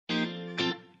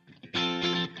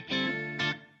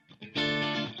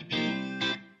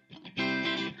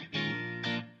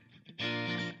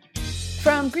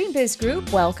From Green Biz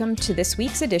Group, welcome to this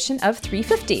week's edition of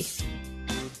 350.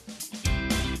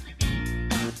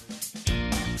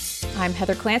 I'm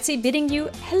Heather Clancy, bidding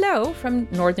you hello from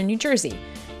Northern New Jersey.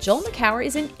 Joel McCower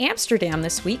is in Amsterdam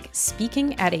this week,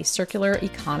 speaking at a circular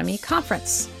economy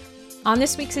conference. On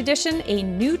this week's edition, a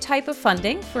new type of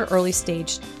funding for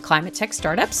early-stage climate tech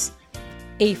startups,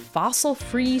 a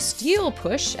fossil-free steel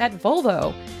push at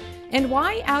Volvo, and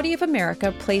why Audi of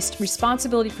America placed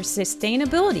responsibility for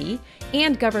sustainability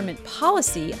and government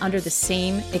policy under the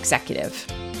same executive.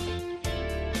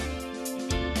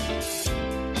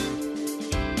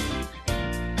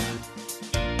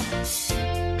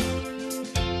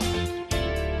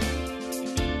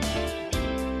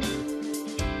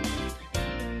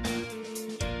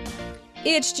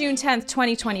 It's June 10th,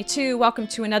 2022. Welcome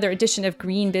to another edition of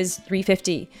Green Biz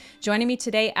 350. Joining me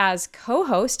today as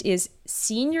co-host is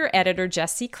senior editor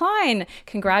Jessie Klein.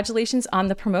 Congratulations on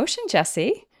the promotion,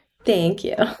 Jessie. Thank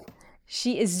you.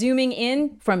 She is zooming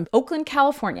in from Oakland,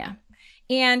 California.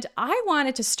 And I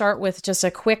wanted to start with just a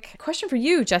quick question for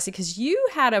you, Jessie, because you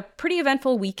had a pretty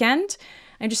eventful weekend.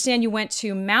 I understand you went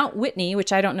to Mount Whitney,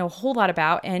 which I don't know a whole lot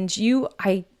about, and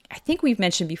I think we've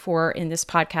mentioned before in this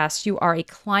podcast, you are a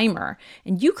climber,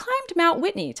 and you climbed Mount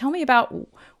Whitney. Tell me about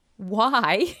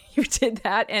why you did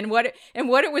that and what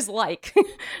it was like.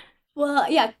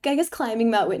 Well, yeah, I guess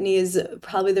climbing Mount Whitney is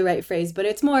probably the right phrase, but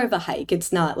it's more of a hike.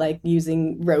 It's not like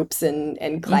using ropes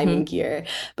and climbing gear,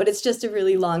 but it's just a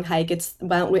really long hike.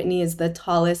 Mount Whitney is the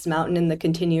tallest mountain in the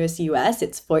continuous U.S.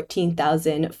 It's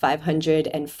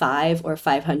 14,505 or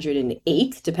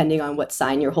 508, depending on what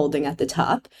sign you're holding at the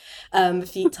top,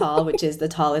 feet tall, which is the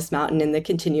tallest mountain in the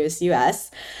continuous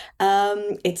U.S. A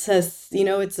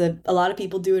lot of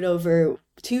people do it over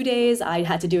 2 days. I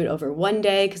had to do it over 1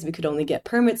 day because we could only get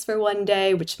permits for 1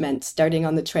 day, which meant starting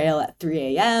on the trail at 3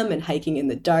 a.m. and hiking in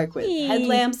the dark with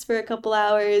headlamps for a couple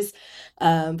hours.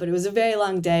 But it was a very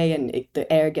long day, and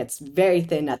the air gets very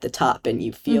thin at the top, and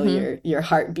you feel your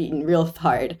heart beating real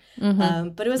hard.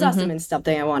 But it was awesome and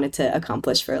something I wanted to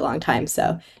accomplish for a long time.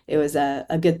 So it was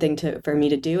a good thing for me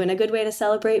to do and a good way to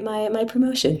celebrate my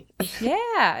promotion.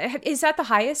 Yeah. Is that the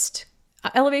highest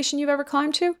elevation you've ever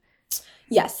climbed to?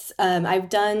 Yes, I've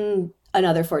done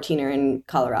another 14er in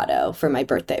Colorado for my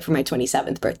birthday, for my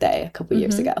 27th birthday a couple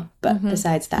years ago. But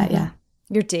besides that, yeah.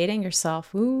 You're dating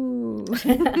yourself. Ooh.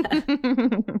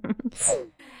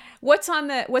 What's on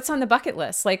the bucket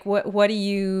list? Like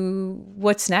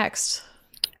what's next?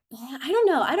 I don't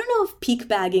know. I don't know if peak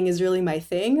bagging is really my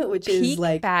thing, which is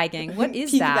like... Peak bagging. What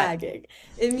is peak that? Bagging.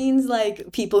 It means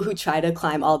like people who try to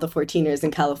climb all the 14ers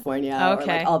in California or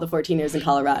like all the 14ers in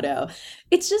Colorado.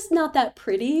 It's just not that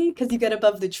pretty because you get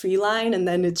above the tree line and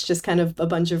then it's just kind of a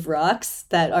bunch of rocks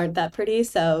that aren't that pretty.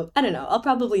 So I don't know. I'll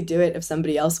probably do it if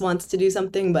somebody else wants to do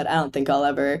something, but I don't think I'll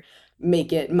ever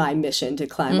make it my mission to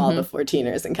climb all the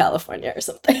 14ers in California or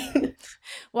something.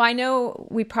 Well, I know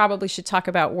we probably should talk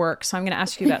about work, so I'm going to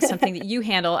ask you about something that you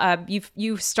handle.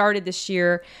 You've started this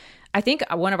year, I think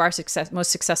one of our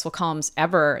most successful columns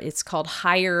ever. It's called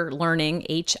Hire Learning,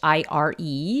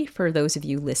 HIRE, for those of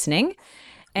you listening.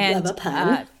 And love a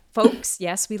pun. Folks,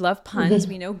 yes, we love puns.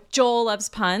 We know Joel loves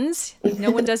puns. No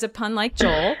one does a pun like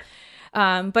Joel.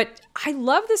 But I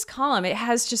love this column. It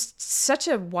has just such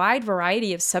a wide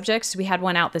variety of subjects. We had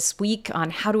one out this week on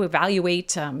how to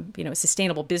evaluate, a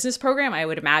sustainable business program. I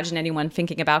would imagine anyone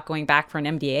thinking about going back for an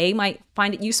MBA might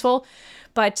find it useful.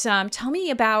 But tell me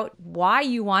about why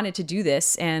you wanted to do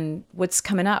this and what's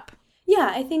coming up.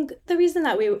 Yeah, I think the reason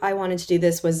that I wanted to do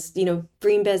this was,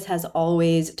 Green Biz has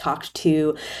always talked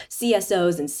to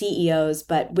CSOs and CEOs,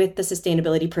 but with the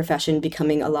sustainability profession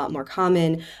becoming a lot more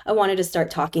common, I wanted to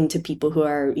start talking to people who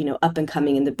are, up and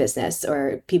coming in the business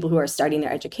or people who are starting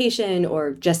their education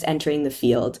or just entering the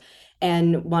field,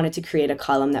 and wanted to create a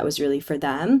column that was really for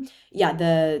them. Yeah,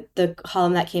 the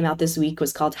column that came out this week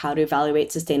was called How to Evaluate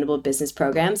Sustainable Business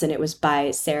Programs, and it was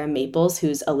by Sarah Maples,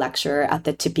 who's a lecturer at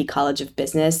the Tippie College of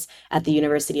Business at the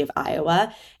University of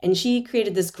Iowa. And she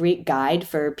created this great guide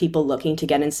for people looking to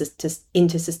get into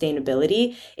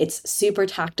sustainability. It's super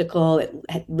tactical.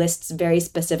 It lists very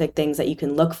specific things that you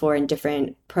can look for in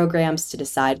different programs to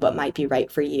decide what might be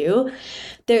right for you.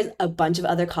 There's a bunch of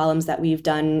other columns that we've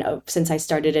done since I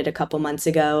started it a couple months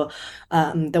ago.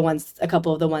 A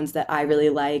couple of the ones that I really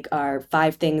like are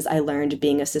 5 Things I Learned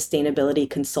Being a Sustainability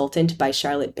Consultant by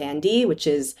Charlotte Bandy, which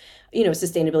is,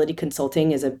 sustainability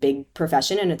consulting is a big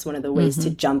profession and it's one of the ways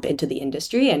to jump into the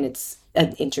industry, and it's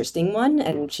an interesting one.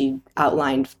 And she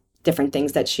outlined different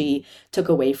things that she took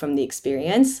away from the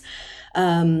experience.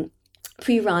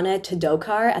 Preerana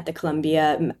Tadokar at the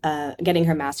Columbia, getting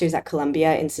her master's at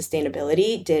Columbia in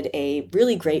sustainability, did a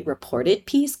really great reported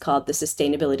piece called "The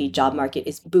Sustainability Job Market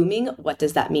is Booming. What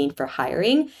does that mean for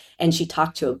hiring?" And she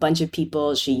talked to a bunch of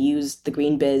people. She used the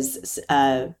Green Biz,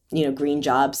 Green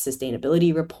Jobs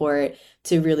Sustainability Report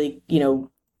to really,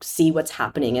 see what's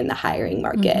happening in the hiring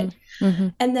market.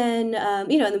 And then, and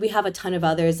then we have a ton of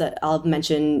others that I'll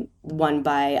mention one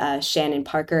by Shannon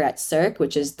Parker at CERC,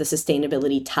 which is the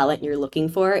sustainability talent you're looking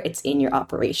for. It's in your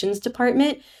operations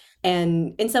department.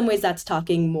 And in some ways that's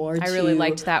talking more to... I really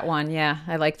liked that one. Yeah,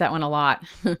 I liked that one a lot.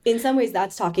 In some ways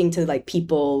that's talking to like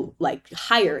people like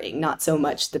hiring, not so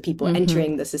much the people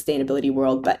entering the sustainability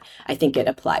world, but I think it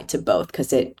applied to both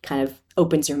because it kind of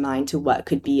opens your mind to what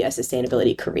could be a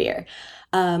sustainability career.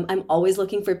 I'm always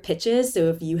looking for pitches. So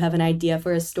if you have an idea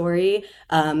for a story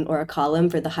or a column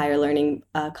for the higher learning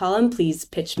column, please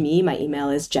pitch me. My email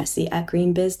is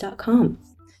jessie@greenbiz.com.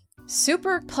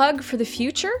 Super plug for the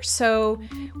future. So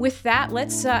with that,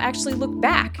 let's actually look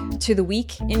back to the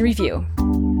week in review.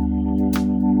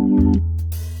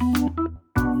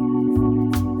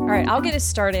 All right, I'll get us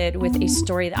started with a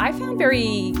story that I found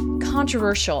very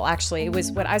controversial, actually. It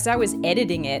was as I was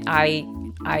editing it,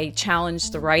 I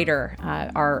challenged the writer,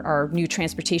 our new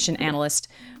transportation analyst,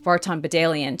 Vartan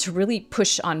Badalian, to really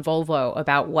push on Volvo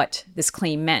about what this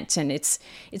claim meant. And it's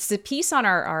the piece on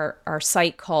our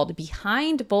site called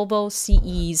 "Behind Volvo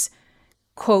CE's,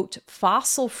 quote,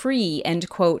 fossil-free, end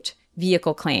quote,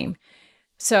 vehicle claim."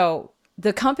 So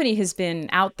the company has been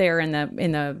out there in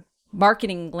the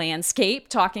marketing landscape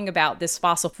talking about this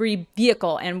fossil-free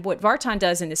vehicle. And what Vartan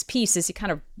does in this piece is he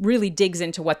kind of really digs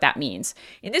into what that means.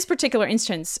 In this particular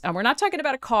instance, we're not talking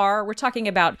about a car. We're talking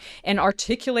about an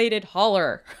articulated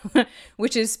hauler,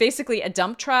 which is basically a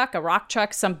dump truck, a rock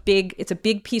truck, it's a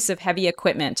big piece of heavy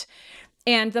equipment.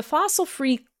 And the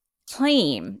fossil-free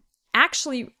claim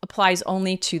actually applies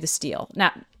only to the steel.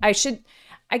 Now, I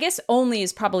guess only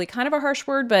is probably kind of a harsh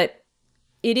word, but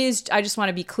it is, I just want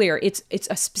to be clear, it's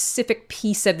a specific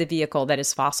piece of the vehicle that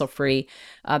is fossil-free.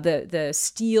 The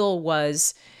steel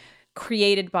was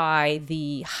created by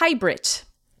the Hybrid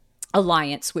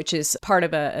Alliance, which is part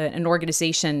of an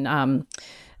organization.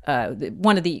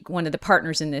 One of the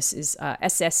partners in this is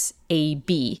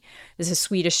SSAB. This is a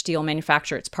Swedish steel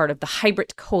manufacturer. It's part of the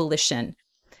Hybrid Coalition.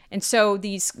 And so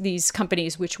these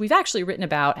companies, which we've actually written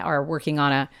about, are working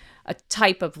on a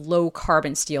type of low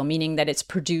carbon steel, meaning that it's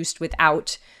produced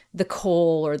without the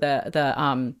coal or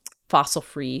the fossil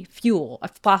fuels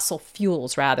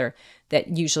rather,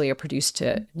 that usually are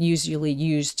usually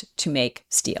used to make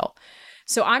steel.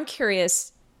 So I'm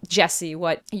curious, Jessie,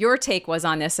 what your take was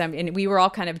on this. And we were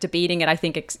all kind of debating it, I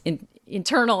think,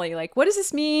 internally, like, what does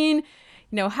this mean?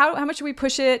 How much do we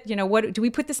push it? What do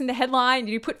we put this in the headline?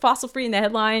 Did you put fossil free in the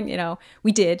headline?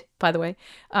 We did, by the way.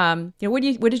 What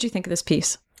did you think of this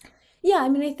piece? Yeah,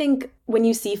 I think when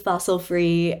you see fossil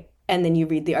free and then you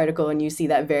read the article and you see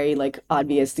that very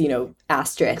obvious,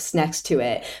 asterisk next to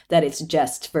it, that it's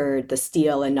just for the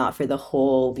steel and not for the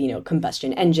whole,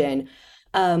 combustion engine.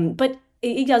 But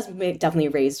it does definitely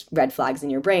raise red flags in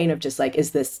your brain of just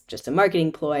is this just a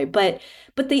marketing ploy? But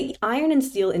the iron and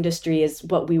steel industry is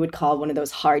what we would call one of those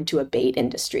hard to abate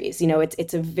industries.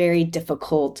 It's a very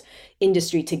difficult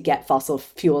industry to get fossil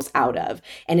fuels out of,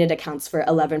 and it accounts for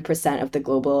 11% of the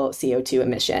global CO2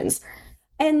 emissions.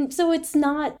 And so it's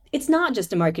not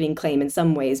just a marketing claim in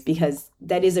some ways, because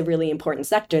that is a really important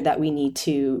sector that we need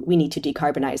to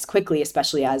decarbonize quickly,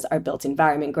 especially as our built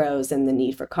environment grows and the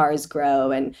need for cars grow,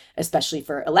 and especially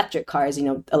for electric cars.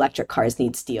 Electric cars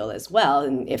need steel as well,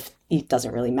 and if it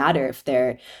doesn't really matter if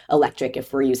they're electric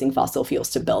if we're using fossil fuels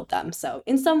to build them. So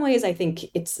in some ways, I think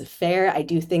it's fair. I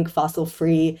do think fossil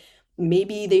free,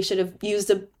 maybe they should have used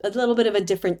a little bit of a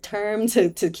different term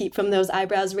to keep from those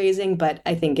eyebrows raising, but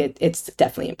I think it's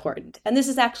definitely important. And this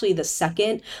is actually the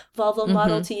second Volvo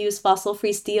model to use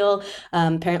fossil-free steel.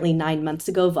 Apparently 9 months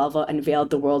ago, Volvo unveiled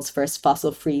the world's first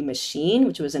fossil-free machine,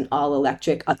 which was an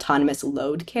all-electric autonomous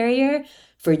load carrier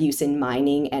for use in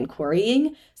mining and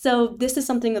quarrying. So this is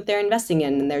something that they're investing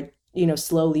in, and they're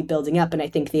slowly building up. And I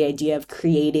think the idea of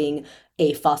creating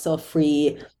a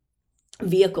fossil-free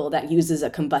vehicle that uses a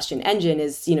combustion engine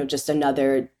is, just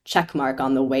another check mark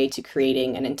on the way to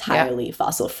creating an entirely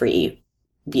fossil-free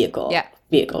vehicle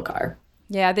car.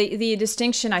 Yeah, the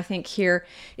distinction I think here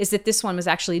is that this one was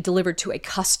actually delivered to a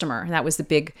customer. And that was the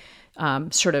big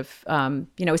it's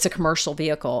a commercial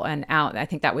vehicle, and I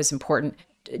think that was important.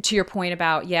 To your point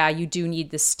about, you do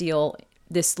need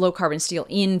this low carbon steel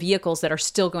in vehicles that are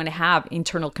still going to have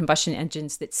internal combustion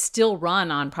engines that still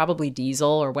run on probably diesel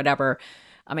or whatever.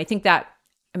 I think that,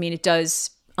 it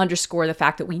does underscore the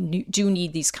fact that we do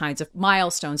need these kinds of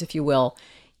milestones, if you will,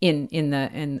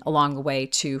 in along the way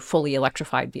to fully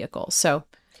electrified vehicles. So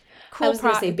cool. I was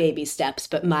going to say baby steps,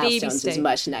 but milestones is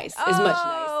much nice. Oh, is much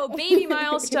nice. Baby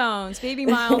milestones, baby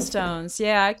milestones.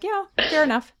 Yeah, fair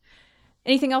enough.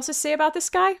 Anything else to say about this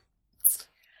guy?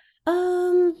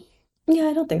 Yeah,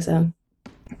 I don't think so.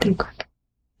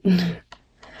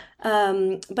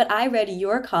 But I read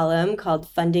your column called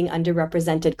 "Funding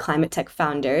Underrepresented Climate Tech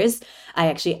Founders." I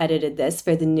actually edited this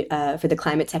for the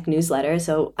Climate Tech newsletter,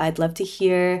 so I'd love to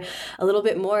hear a little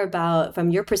bit more from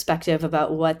your perspective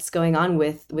about what's going on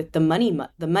with the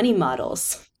money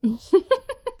models.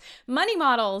 Money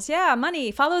models, yeah,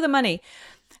 money. Follow the money.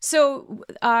 So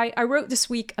I wrote this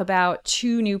week about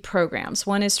 2 new programs.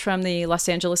 One is from the Los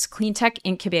Angeles Clean Tech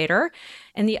Incubator,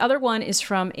 and the other one is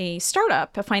from a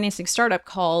financing startup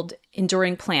called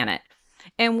Enduring Planet.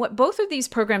 And what both of these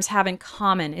programs have in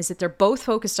common is that they're both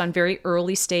focused on very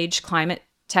early stage climate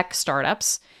tech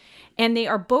startups, and they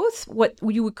are both what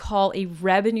you would call a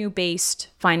revenue-based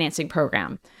financing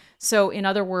program. So in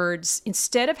other words,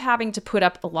 instead of having to put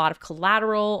up a lot of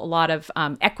collateral, a lot of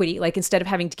equity, like instead of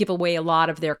having to give away a lot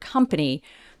of their company,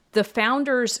 the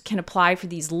founders can apply for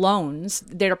these loans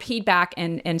that are paid back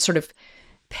and sort of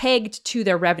pegged to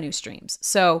their revenue streams.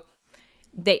 So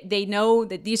they know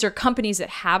that these are companies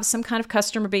that have some kind of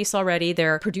customer base already.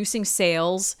 They're producing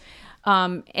sales.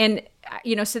 So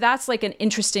that's like an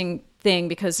interesting thing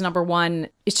because number one,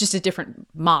 it's just a different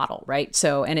model, right?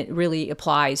 So, and it really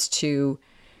applies to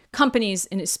companies,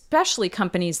 and especially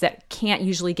companies that can't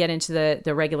usually get into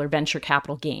the regular venture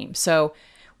capital game. So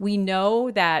we know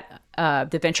that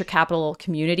the venture capital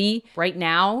community right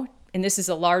now, and this is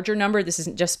a larger number, this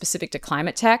isn't just specific to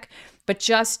climate tech, but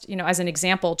just, as an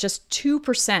example, just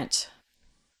 2%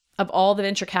 of all the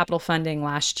venture capital funding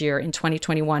last year in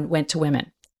 2021 went to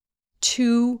women.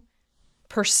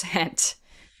 2%.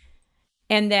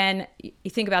 And then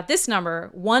you think about this number,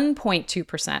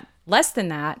 1.2%. Less than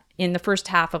that in the first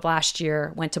half of last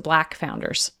year went to Black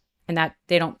founders, and that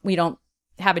we don't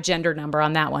have a gender number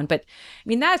on that one. But I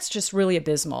mean, that's just really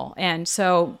abysmal. And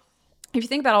so if you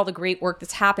think about all the great work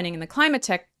that's happening in the climate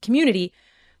tech community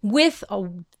with a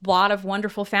lot of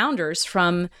wonderful founders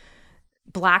from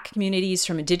Black communities,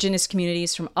 from Indigenous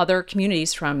communities, from other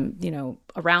communities from,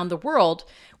 around the world,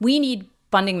 we need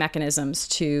funding mechanisms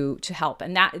to help.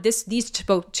 And these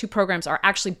two programs are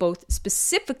actually both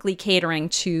specifically catering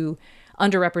to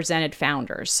underrepresented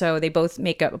founders. So they both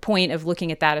make a point of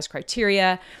looking at that as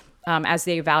criteria as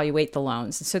they evaluate the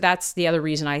loans. And so that's the other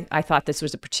reason I thought this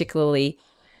was a particularly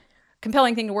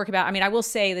compelling thing to work about. I mean, I will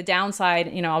say the downside,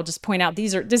 I'll just point out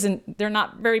they're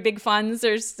not very big funds.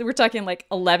 We're talking like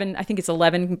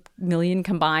 11 million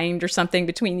combined or something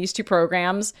between these two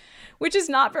programs, which is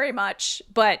not very much,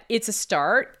 but it's a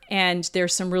start. And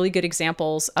there's some really good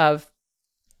examples of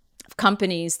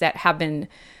companies that have been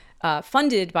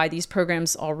funded by these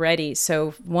programs already.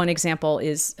 So one example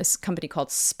is a company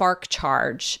called Spark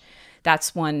Charge.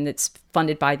 That's one that's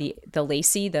funded by the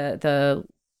LACI, the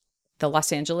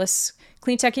Los Angeles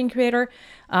Clean Tech Incubator,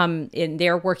 and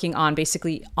they're working on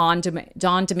basically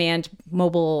on-demand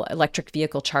mobile electric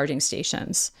vehicle charging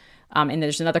stations. And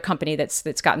there's another company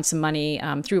that's gotten some money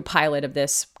through a pilot of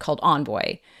this called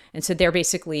Envoy, and so they're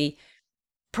basically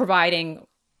providing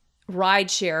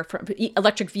rideshare for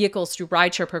electric vehicles through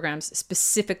rideshare programs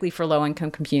specifically for low-income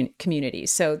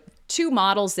communities. So 2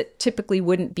 models that typically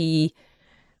wouldn't be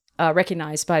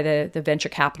recognized by the venture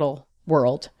capital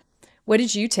world. What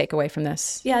did you take away from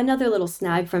this? Yeah, another little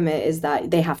snag from it is that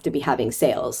they have to be having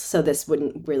sales. So this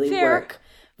wouldn't really work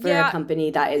for a company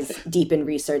that is deep in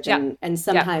research. And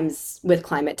sometimes with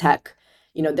climate tech,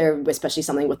 there, especially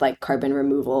something with like carbon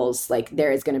removals, like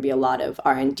there is going to be a lot of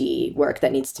R&D work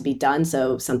that needs to be done.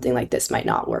 So something like this might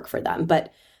not work for them.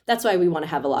 But that's why we want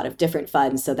to have a lot of different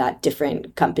funds so that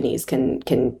different companies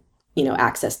can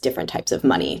access different types of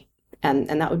money. And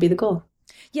that would be the goal.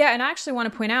 Yeah, and I actually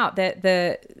want to point out that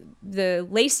the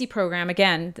LACI program,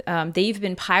 again, they've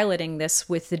been piloting this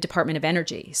with the Department of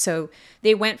Energy. So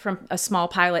they went from a small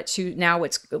pilot to now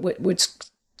what's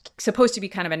supposed to be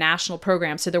kind of a national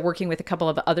program. So they're working with a couple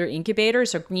of other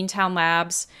incubators, so Greentown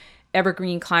Labs,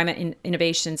 Evergreen Climate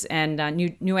Innovations, and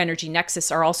New Energy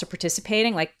Nexus are also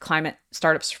participating. Like climate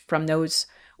startups from those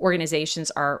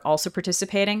organizations are also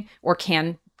participating or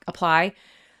can apply.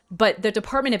 But the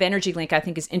Department of Energy link, I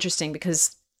think, is interesting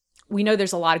because we know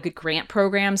there's a lot of good grant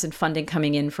programs and funding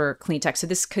coming in for clean tech. So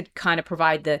this could kind of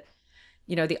provide the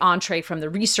entree from the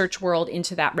research world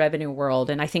into that revenue world.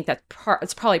 And I think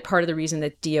it's probably part of the reason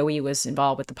that DOE was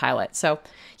involved with the pilot. So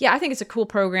yeah, I think it's a cool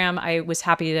program. I was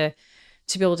happy to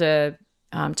be able to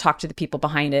talk to the people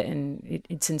behind it, and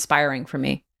it's inspiring for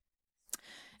me.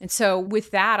 And so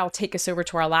with that, I'll take us over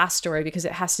to our last story, because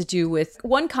it has to do with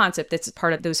one concept that's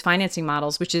part of those financing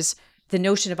models, which is the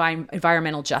notion of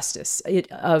environmental justice,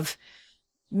 of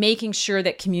making sure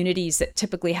that communities that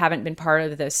typically haven't been part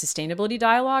of the sustainability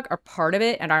dialogue are part of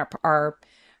it, and are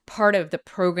part of the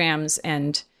programs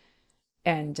and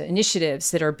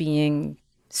initiatives that are being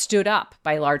stood up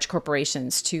by large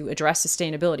corporations to address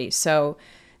sustainability. So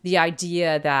the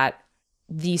idea that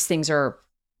these things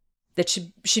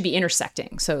should be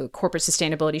intersecting. So corporate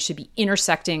sustainability should be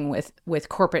intersecting with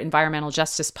corporate environmental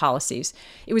justice policies.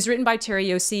 It was written by Terry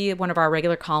Yossi, one of our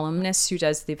regular columnists who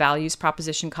does the values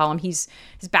proposition column. His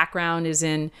background is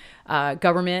in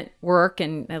government work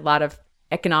and a lot of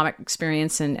economic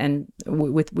experience, and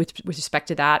with respect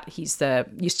to that, he's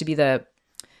used to be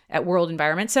at World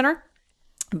Environment Center,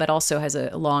 but also has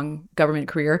a long government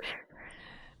career.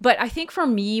 But I think for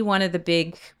me, one of the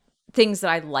big things that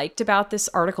I liked about this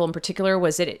article in particular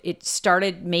was that it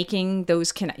started making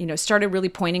those, started really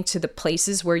pointing to the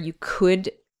places where you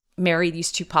could marry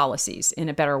these two policies in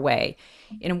a better way.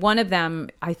 And one of them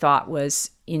I thought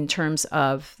was in terms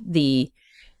of the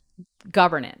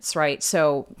governance, right?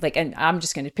 So and I'm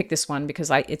just going to pick this one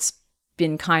because it's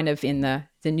been kind of in the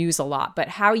news a lot, but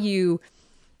how you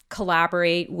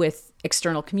collaborate with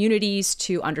external communities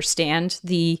to understand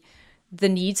the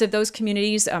needs of those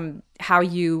communities, how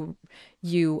you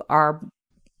are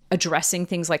addressing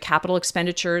things like capital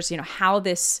expenditures, how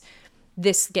this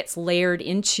gets layered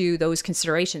into those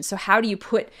considerations. So how do you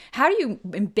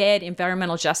embed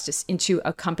environmental justice into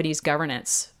a company's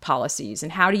governance policies,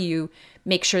 and how do you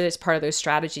make sure that it's part of those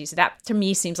strategies? That to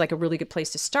me seems like a really good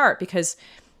place to start, because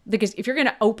if you're going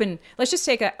to let's just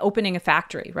take opening a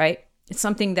factory, right? It's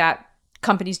something that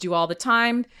companies do all the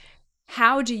time.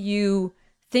 How do you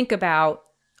think about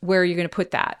where you're going to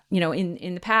put that?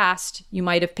 In the past, you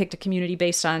might have picked a community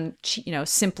based on,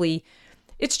 simply,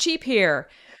 it's cheap here.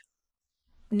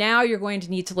 Now you're going to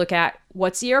need to look at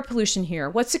what's the air pollution here?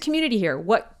 What's the community here?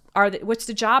 What's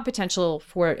the job potential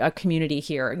for a community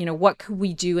here? What could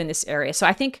we do in this area? So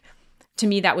I think, to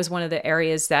me, that was one of the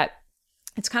areas that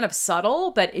it's kind of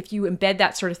subtle, but if you embed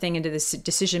that sort of thing into this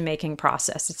decision-making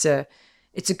process,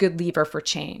 it's a good lever for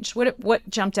change. What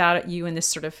jumped out at you in this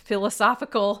sort of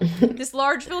this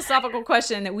large philosophical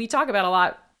question that we talk about a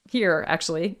lot here,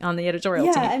 actually, on the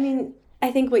editorial team? Yeah, I mean,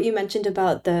 I think what you mentioned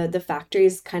about the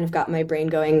factories kind of got my brain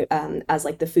going. As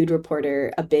like the food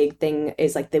reporter, a big thing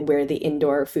is like where the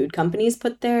indoor food companies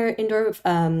put their indoor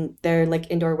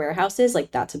warehouses.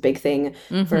 Like that's a big thing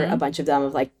for a bunch of them,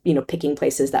 of picking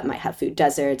places that might have food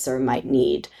deserts or might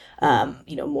need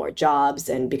more jobs,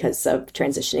 and because of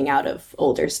transitioning out of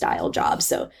older style jobs.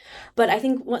 So, but I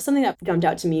think something that jumped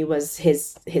out to me was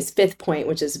his fifth point,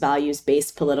 which is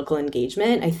values-based political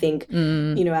engagement. I think,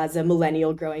 as a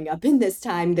millennial growing up in this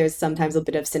time, there's sometimes a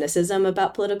bit of cynicism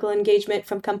about political engagement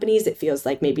from companies. It feels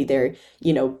like maybe they're,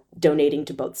 donating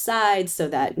to both sides so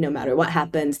that no matter what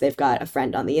happens, they've got a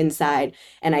friend on the inside.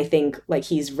 And I think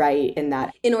he's right in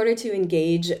that in order to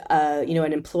engage,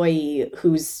 an employee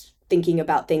who's thinking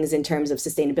about things in terms of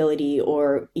sustainability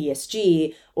or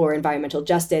ESG or environmental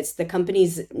justice, the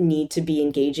companies need to be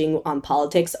engaging on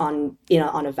politics on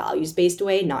a values-based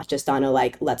way, not just on a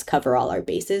let's cover all our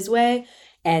bases way,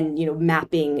 and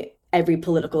mapping every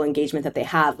political engagement that they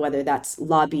have, whether that's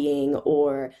lobbying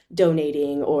or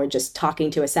donating or just talking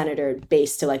to a senator,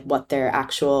 based to what their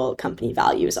actual company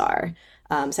values are.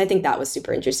 So I think that was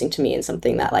super interesting to me, and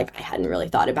something that I hadn't really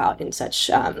thought about in such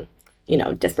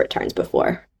disparate terms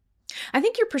before. I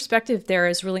think your perspective there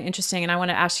is really interesting. And I want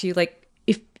to ask you,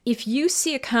 if you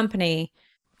see a company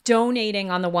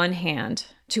donating on the one hand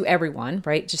to everyone,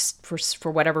 right, just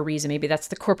for whatever reason, maybe that's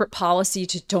the corporate policy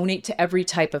to donate to every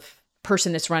type of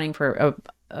person that's running for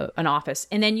an office.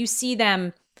 And then you see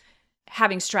them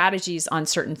having strategies on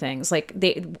certain things.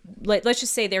 Let's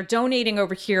just say they're donating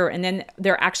over here, and then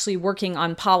they're actually working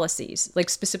on policies,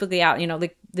 specifically out,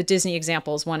 the Disney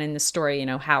example is one in the story,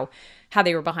 how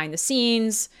they were behind the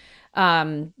scenes,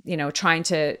 trying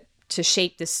to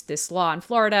shape this law in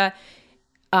Florida.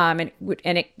 And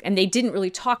they didn't really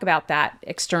talk about that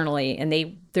externally, and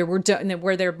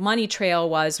where their money trail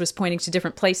was pointing to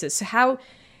different places. So how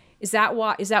is that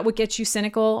what gets you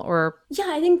cynical? Or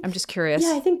I'm just curious.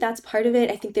 Yeah, I think that's part of it.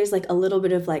 I think there's a little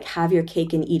bit of have your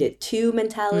cake and eat it too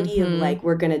mentality of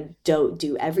we're gonna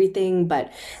do everything.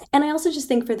 And I also just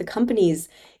think for the companies,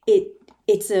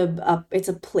 it's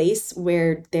a place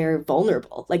where they're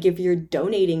vulnerable. If you're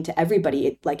donating to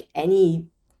everybody,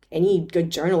 any good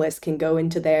journalist can go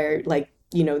into their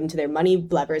into their money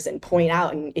levers and point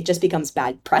out, and it just becomes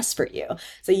bad press for you.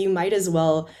 So you might as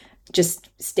well just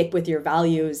stick with your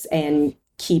values and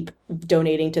keep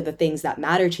donating to the things that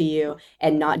matter to you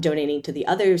and not donating to the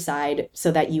other side so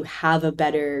that you have a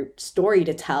better story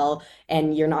to tell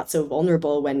and you're not so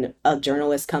vulnerable when a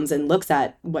journalist comes and looks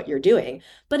at what you're doing.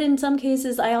 But in some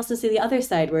cases, I also see the other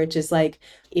side where it's just like,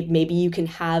 if maybe you can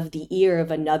have the ear of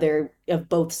another of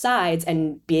both sides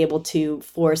and be able to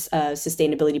force a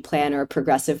sustainability plan or a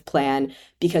progressive plan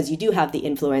because you do have the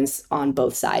influence on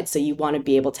both sides. So you want to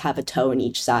be able to have a toe in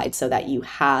each side so that you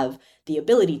have the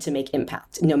ability to make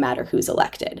impact no matter who's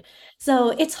elected. So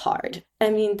it's hard.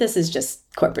 I mean, this is just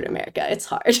corporate America. It's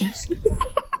hard.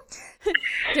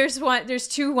 There's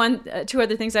two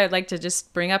other things I would like to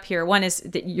just bring up here. One is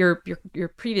that your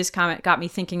previous comment got me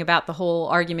thinking about the whole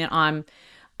argument on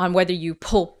whether you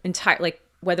pull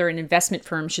whether an investment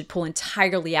firm should pull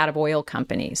entirely out of oil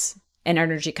companies and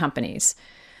energy companies,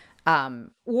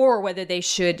 or whether they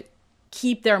should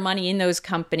keep their money in those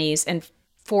companies and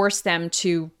force them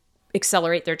to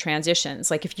accelerate their transitions.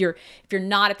 Like if you're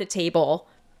not at the table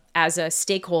as a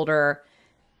stakeholder,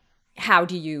 how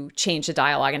do you change the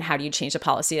dialogue and how do you change the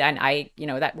policy? And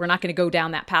that we're not going to go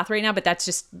down that path right now, but that's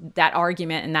just that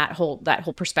argument and that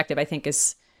whole perspective I think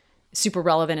is super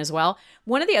relevant as well.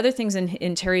 One of the other things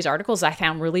in Terry's articles I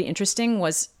found really interesting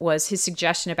was his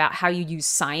suggestion about how you use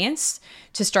science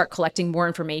to start collecting more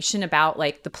information about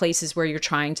like the places where you're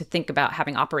trying to think about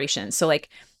having operations. So like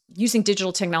using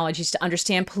digital technologies to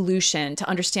understand pollution, to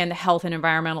understand the health and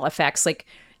environmental effects, like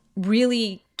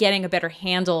really getting a better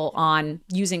handle on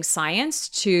using science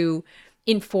to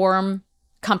inform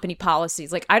company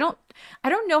policies. Like I don't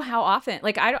know how often,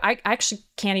 like I actually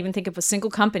can't even think of a single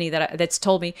company that's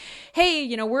told me,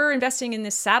 hey, we're investing in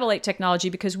this satellite technology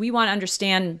because we want to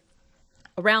understand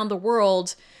around the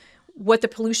world what the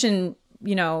pollution,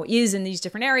 is in these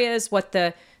different areas, what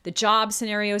the job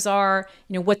scenarios are,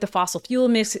 what the fossil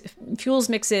fuels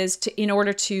mix is in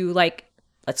order to like,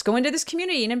 let's go into this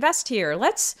community and invest here.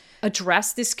 Let's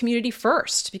address this community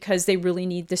first because they really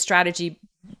need the strategy,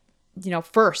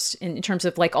 first in terms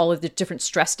of like all of the different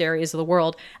stressed areas of the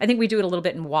world. I think we do it a little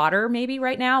bit in water maybe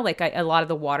right now. Like a lot of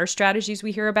the water strategies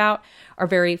we hear about are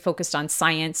very focused on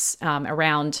science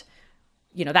around,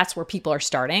 that's where people are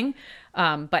starting.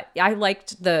 But I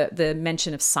liked the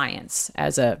mention of science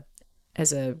as a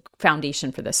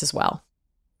foundation for this as well.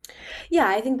 Yeah,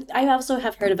 I think I also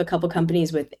have heard of a couple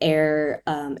companies with air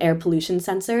pollution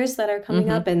sensors that are coming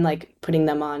up and like putting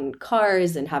them on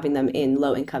cars and having them in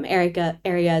low income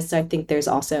areas. So I think there's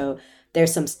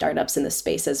some startups in the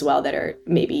space as well that are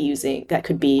maybe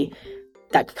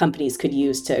that companies could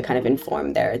use to kind of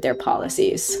inform their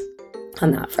policies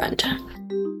on that front.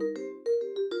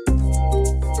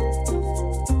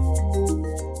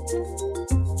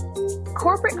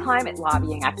 Corporate climate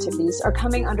lobbying activities are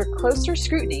coming under closer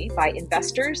scrutiny by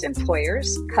investors,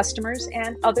 employers, customers,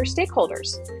 and other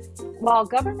stakeholders. While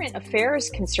government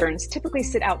affairs concerns typically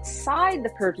sit outside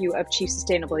the purview of chief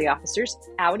sustainability officers,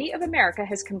 Audi of America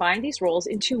has combined these roles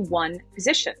into one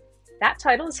position. That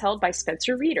title is held by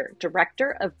Spencer Reeder,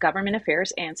 Director of Government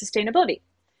Affairs and Sustainability.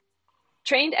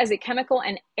 Trained as a chemical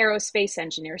and aerospace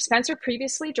engineer, Spencer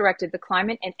previously directed the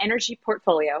climate and energy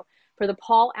portfolio for the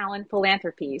Paul Allen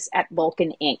Philanthropies at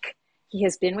Vulcan Inc. He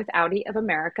has been with Audi of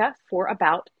America for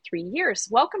about 3 years.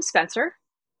 Welcome, Spencer.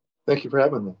 Thank you for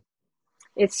having me.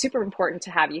 It's super important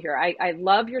to have you here. I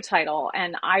love your title,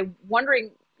 and I'm wondering,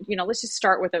 let's just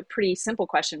start with a pretty simple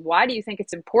question. Why do you think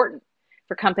it's important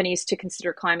for companies to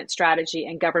consider climate strategy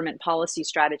and government policy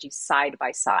strategy side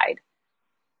by side?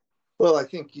 Well, I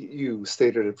think you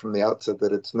stated it from the outset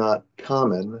that it's not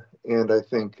common. And I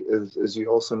think, as you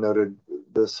also noted,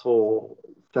 this whole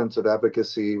sense of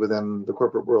advocacy within the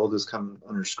corporate world has come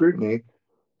under scrutiny,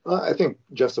 I think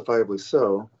justifiably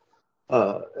so,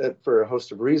 for a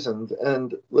host of reasons.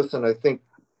 And listen, I think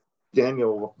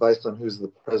Daniel Weissman, who's the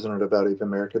president of Audi of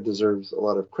America, deserves a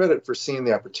lot of credit for seeing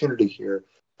the opportunity here.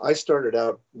 I started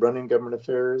out running government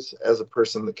affairs as a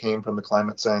person that came from the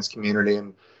climate science community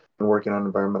and working on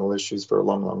environmental issues for a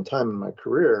long, long time in my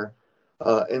career.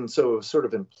 And so it was sort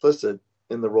of implicit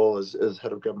in the role as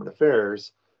head of government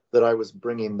affairs that I was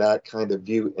bringing that kind of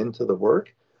view into the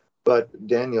work. But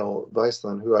Daniel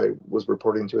Weissman, who I was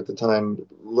reporting to at the time,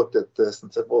 looked at this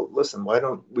and said, well, listen, why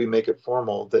don't we make it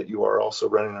formal that you are also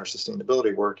running our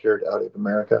sustainability work here at Audi of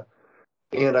America?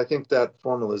 And I think that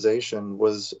formalization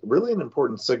was really an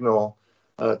important signal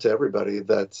to everybody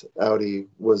that Audi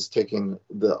was taking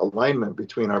the alignment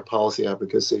between our policy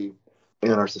advocacy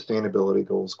and our sustainability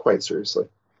goals quite seriously.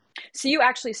 So you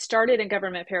actually started in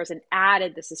government affairs and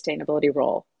added the sustainability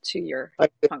role to your I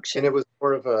did, and function. it was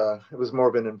more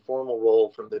of an informal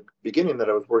role from the beginning that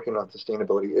I was working on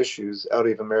sustainability issues.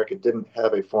 Audi of America didn't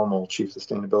have a formal chief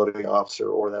sustainability officer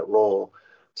or that role,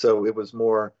 so it was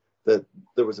more that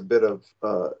there was a bit of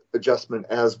adjustment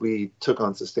as we took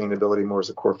on sustainability more as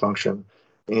a core function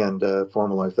and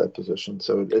formalized that position.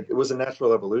 So it was a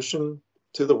natural evolution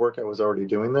to the work I was already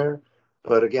doing there.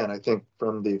 But again, I think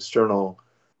from the external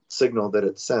signal that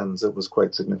it sends, it was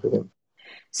quite significant.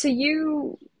 So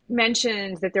you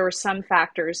mentioned that there were some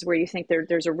factors where you think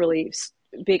there's a really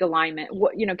big alignment.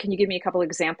 What, can you give me a couple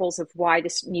examples of why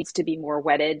this needs to be more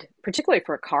wedded, particularly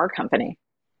for a car company?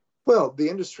 Well, the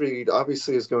industry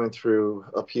obviously is going through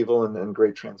upheaval and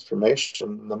great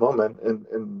transformation in the moment,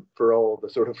 and for all the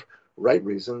sort of right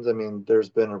reasons. I mean, there's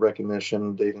been a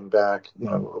recognition dating back,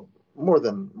 more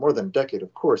than a decade.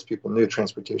 Of course, people knew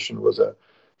transportation was a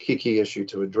key issue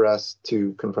to address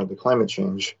to confront the climate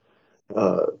change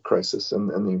crisis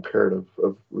and the imperative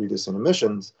of reducing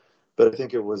emissions. But I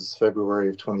think it was February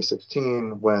of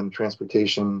 2016 when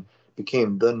transportation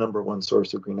became the number one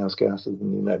source of greenhouse gases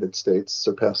in the United States,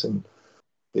 surpassing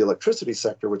the electricity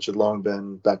sector, which had long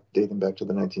been dating back to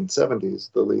the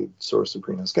 1970s, the lead source of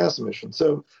greenhouse gas emissions.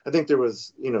 So I think there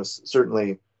was,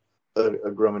 certainly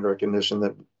a growing recognition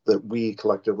that we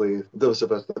collectively, those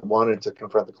of us that wanted to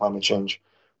confront the climate change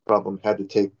problem, had to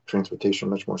take transportation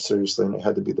much more seriously, and it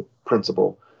had to be the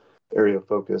principal area of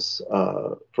focus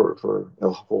for a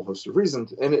whole host of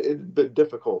reasons. And it's been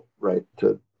difficult, right,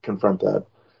 to confront that.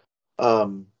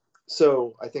 Um,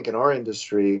 so I think in our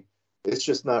industry, it's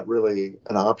just not really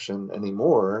an option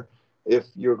anymore. If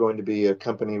you're going to be a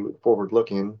company forward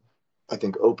looking, I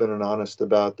think open and honest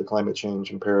about the climate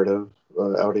change imperative.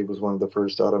 Audi was one of the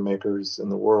first automakers in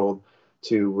the world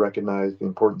to recognize the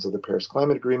importance of the Paris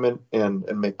Climate Agreement and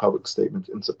make public statements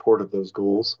in support of those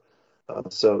goals.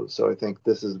 So I think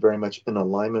this is very much in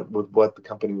alignment with what the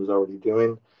company was already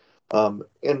doing. And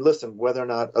listen, whether or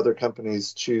not other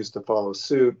companies choose to follow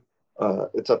suit,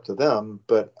 it's up to them.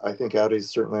 But I think Audi's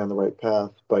certainly on the right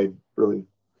path by really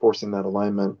forcing that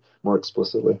alignment more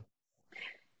explicitly.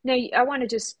 Now, I want to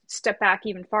just step back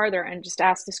even farther and just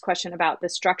ask this question about the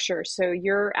structure. So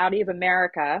you're Audi of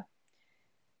America.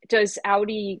 Does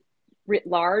Audi writ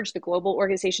large, the global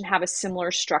organization, have a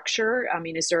similar structure? I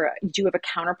mean, do you have a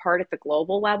counterpart at the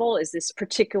global level? Is this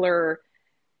particular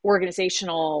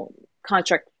organizational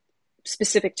construct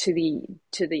specific to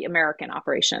the American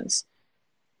operations?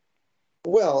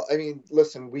 Well, I mean,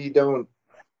 listen, we don't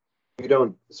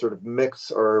sort of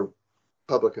mix our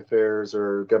public affairs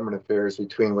or government affairs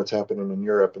between what's happening in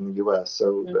Europe and the U.S.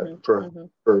 So Mm-hmm, mm-hmm.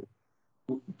 for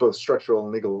both structural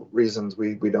and legal reasons,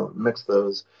 we don't mix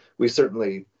those. We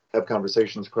certainly have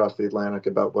conversations across the Atlantic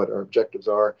about what our objectives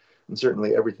are, and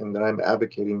certainly everything that I'm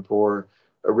advocating for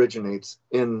originates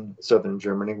in southern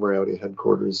Germany, where Audi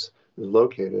headquarters is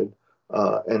located.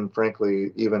 And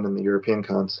frankly, even in the European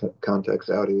context,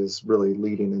 Audi is really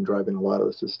leading and driving a lot of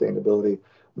the sustainability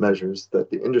measures that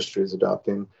the industry is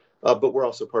adopting. But we're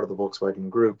also part of the Volkswagen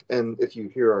Group. And if you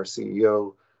hear our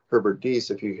CEO, Herbert Diess,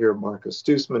 if you hear Markus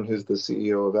Duesmann, who's the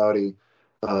CEO of Audi,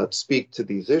 speak to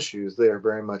these issues, they are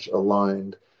very much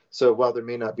aligned. So while there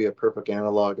may not be a perfect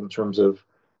analog in terms of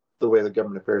the way the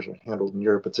government affairs are handled in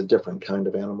Europe, it's a different kind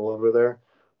of animal over there.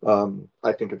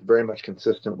 I think it's very much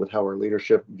consistent with how our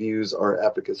leadership views our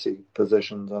advocacy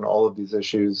positions on all of these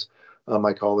issues.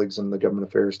 My colleagues in the government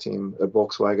affairs team at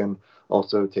Volkswagen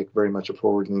also take very much a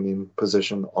forward-leaning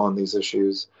position on these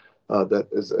issues. That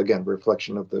is, again, a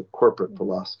reflection of the corporate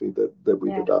philosophy that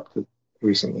we've Yeah. adopted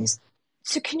recently.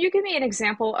 So can you give me an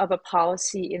example of a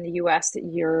policy in the U.S. that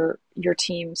your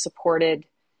team supported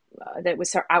that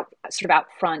was sort of out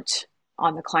front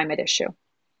on the climate issue?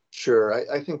 Sure.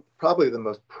 I think probably the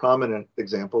most prominent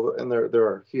example, and there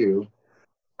are a few,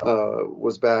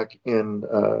 was back in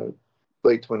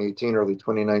late 2018, early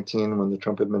 2019, when the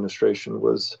Trump administration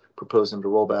was proposing to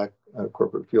roll back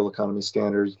corporate fuel economy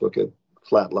standards, look at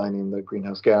flatlining the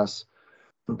greenhouse gas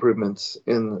improvements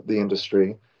in the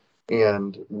industry.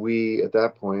 And we, at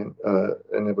that point,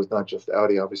 and it was not just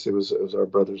Audi, obviously, it was our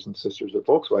brothers and sisters at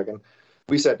Volkswagen.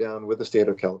 We sat down with the state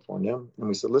of California and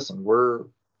we said, listen, we're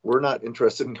not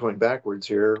interested in going backwards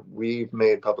here. We've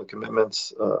made public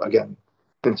commitments, again,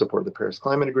 in support of the Paris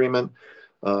Climate Agreement,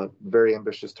 very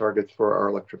ambitious targets for our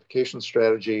electrification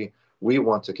strategy. We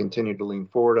want to continue to lean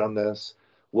forward on this.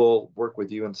 We'll work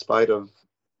with you in spite of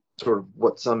sort of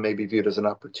what some may be viewed as an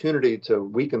opportunity to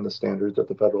weaken the standards at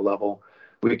the federal level.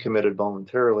 We committed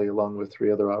voluntarily, along with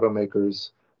three other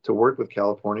automakers, to work with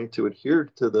California to adhere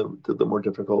to the more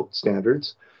difficult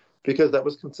standards. because that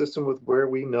was consistent with where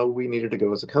we know we needed to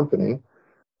go as a company.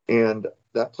 And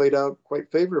that played out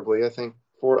quite favorably, I think,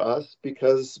 for us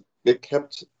because it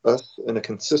kept us in a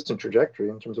consistent trajectory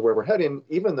in terms of where we're heading,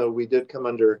 even though we did come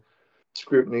under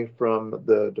scrutiny from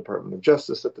the Department of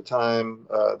Justice at the time.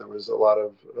 There was a lot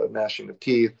of gnashing of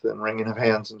teeth and wringing of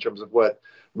hands in terms of what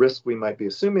risk we might be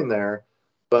assuming there.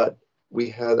 But we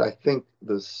had, I think,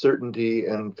 the certainty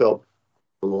and felt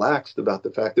relaxed about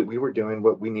the fact that we were doing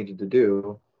what we needed to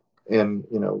do. And,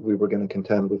 we were going to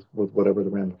contend with whatever the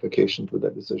ramifications of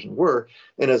that decision were.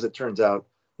 And as it turns out,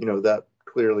 that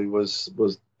clearly was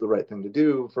the right thing to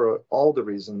do for all the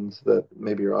reasons that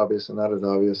maybe are obvious and not as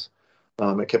obvious.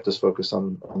 It kept us focused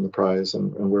on the prize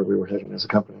and where we were heading as a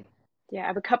company. Yeah, I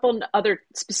have a couple other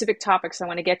specific topics I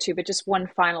want to get to, but just one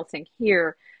final thing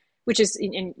here, which is,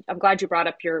 and I'm glad you brought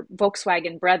up your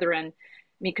Volkswagen brethren,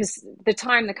 because the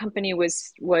time the company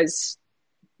was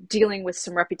dealing with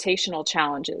some reputational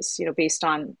challenges, based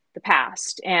on the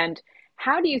past. And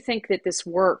how do you think that this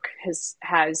work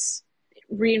has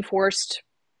reinforced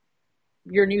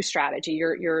your new strategy,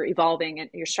 your evolving and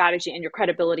your strategy and your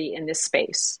credibility in this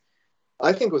space?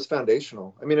 I think it was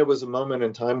foundational. I mean, it was a moment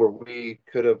in time where we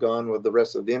could have gone with the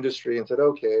rest of the industry and said,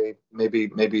 okay, maybe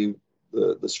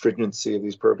the stringency of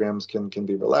these programs can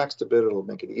be relaxed a bit. It'll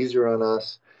make it easier on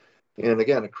us. And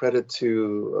again, a credit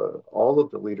to all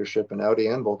of the leadership in Audi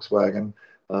and Volkswagen,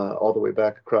 all the way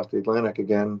back across the Atlantic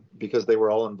again, because they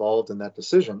were all involved in that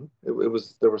decision. There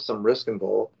was some risk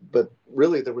involved, but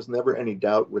really there was never any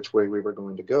doubt which way we were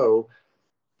going to go.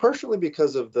 Partially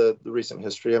because of the recent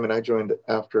history. I mean, I joined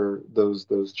after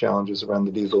those challenges around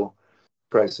the diesel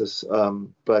crisis,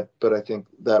 but I think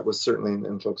that was certainly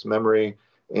in folks' memory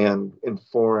and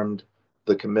informed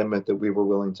the commitment that we were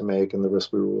willing to make and the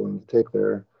risk we were willing to take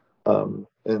there.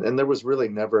 And there was really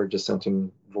never a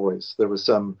dissenting voice. There was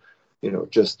some,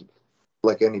 just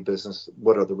like any business,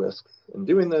 what are the risks in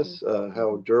doing this?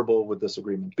 How durable would this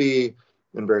agreement be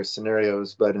in various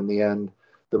scenarios? But in the end,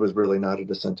 there was really not a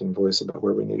dissenting voice about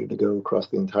where we needed to go across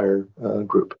the entire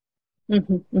group.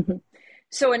 Mm-hmm, mm-hmm.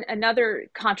 So another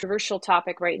controversial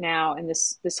topic right now in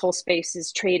this whole space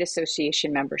is trade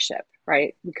association membership,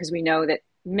 right? Because we know that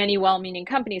many well-meaning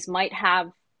companies might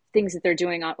have things that they're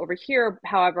doing over here.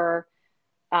 However,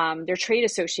 their trade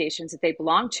associations that they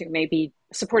belong to may be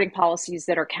supporting policies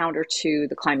that are counter to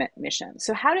the climate mission.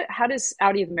 So how does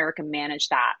Audi of America manage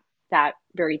that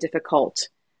very difficult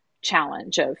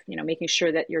challenge of making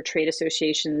sure that your trade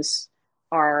associations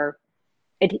are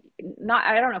not,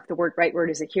 I don't know if the right word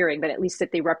is adhering, but at least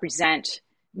that they represent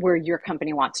where your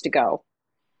company wants to go?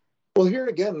 Well, here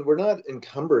again, we're not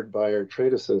encumbered by our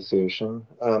trade association.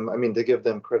 I mean, to give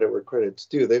them credit where credit's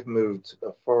due, they've moved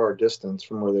a far distance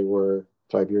from where they were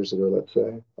 5 years ago, let's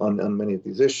say, on many of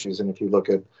these issues. And if you look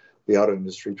at the Auto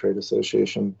Industry Trade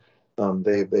Association,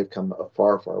 they've come a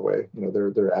far way.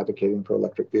 They're advocating for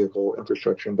electric vehicle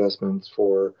infrastructure investments,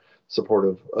 for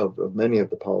support of many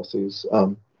of the policies.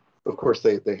 Of course,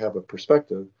 they have a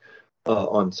perspective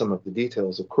on some of the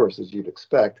details, of course, as you'd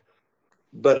expect.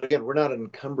 But again, we're not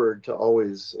encumbered to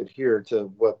always adhere to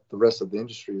what the rest of the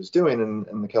industry is doing.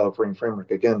 And the California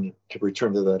framework, again, to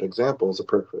return to that example, is a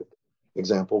perfect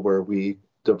example where we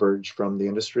diverged from the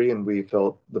industry and we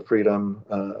felt the freedom,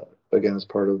 again, as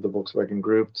part of the Volkswagen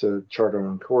Group, to chart our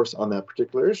own course on that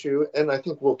particular issue. And I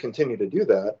think we'll continue to do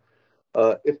that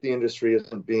if the industry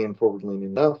isn't being forward-leaning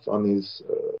enough on these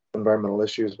environmental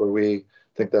issues where we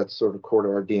think that's sort of core to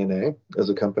our DNA as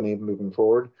a company moving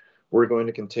forward. We're going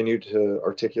to continue to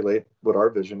articulate what our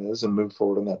vision is and move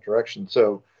forward in that direction.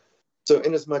 So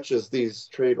in as much as these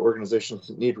trade organizations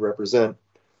need to represent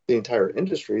the entire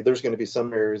industry, there's going to be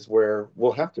some areas where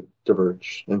we'll have to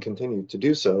diverge and continue to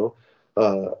do so.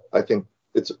 I think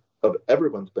it's of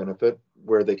everyone's benefit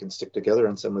where they can stick together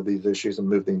on some of these issues and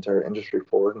move the entire industry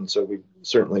forward. And so we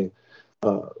certainly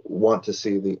want to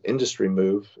see the industry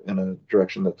move in a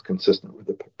direction that's consistent with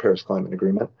the Paris Climate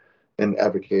Agreement and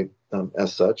advocate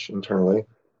as such internally.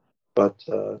 But,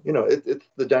 it's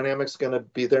the dynamic's going to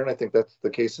be there. And I think that's the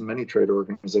case in many trade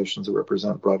organizations that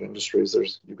represent broad industries.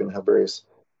 You're going to have various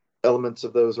elements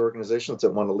of those organizations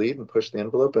that want to lead and push the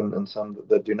envelope and some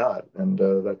that do not. And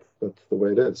that's the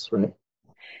way it is, right?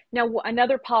 Now,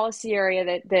 another policy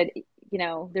area that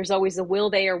there's always a will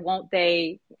they or won't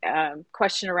they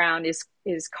question around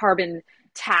is carbon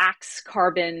tax,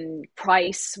 carbon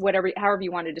price, however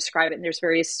you want to describe it. And there's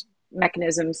various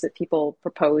mechanisms that people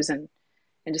propose and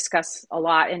discuss a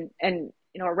lot. And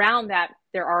around that,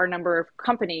 there are a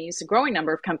growing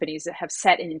number of companies that have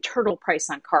set an internal price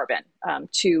on carbon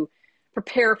to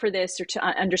prepare for this or to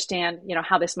understand,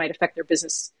 how this might affect their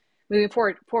business moving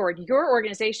forward. Your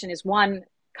organization is one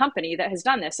company that has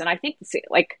done this. And I think it's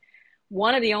like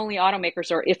one of the only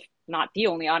automakers, or if not the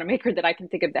only automaker that I can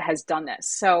think of that has done this.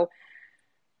 So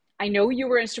I know you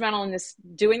were instrumental in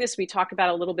doing this. We talked about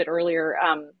it a little bit earlier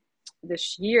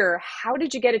this year. How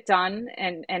did you get it done,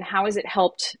 and how has it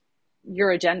helped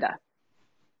your agenda?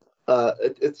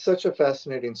 It's such a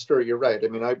fascinating story. You're right. I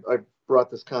mean, I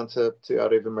brought this concept to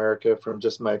Audi of America from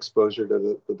just my exposure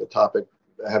to the topic,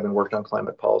 having worked on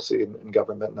climate policy in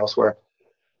government and elsewhere,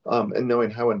 and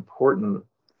knowing how important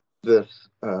this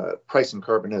price and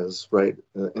carbon is, right?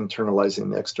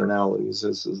 Internalizing the externalities,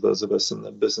 as those of us in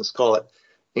the business call it.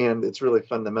 And it's really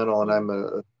fundamental. And I'm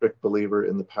a strict believer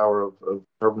in the power of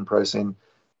carbon pricing.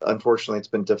 Unfortunately, it's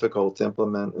been difficult to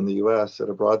implement in the US at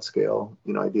a broad scale.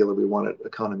 Ideally, we want it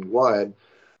economy-wide.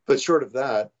 But short of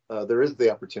that, there is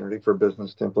the opportunity for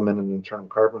business to implement an internal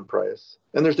carbon price.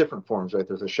 And there's different forms, right?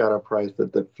 There's a shadow price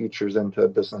that features into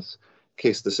business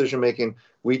case decision-making.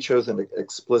 We chose an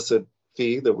explicit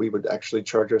fee that we would actually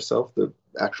charge ourselves, the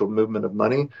actual movement of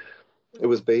money. It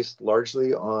was based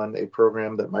largely on a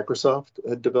program that Microsoft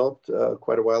had developed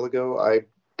quite a while ago. I,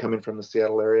 coming from the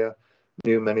Seattle area,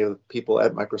 knew many of the people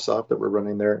at Microsoft that were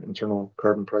running their internal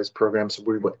carbon price program. So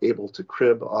we were able to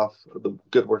crib off the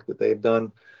good work that they've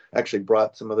done. Actually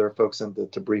brought some of their folks in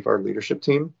to brief our leadership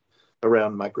team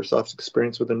around Microsoft's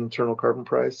experience with an internal carbon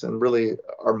price, and really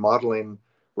are modeling,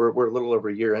 we're a little over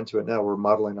a year into it now, we're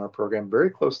modeling our program very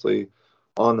closely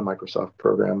on the Microsoft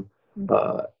program.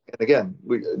 And again,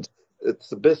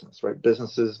 it's a business, right?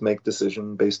 Businesses make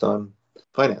decisions based on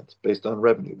finance, based on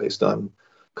revenue, based on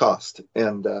cost.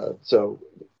 And so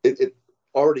it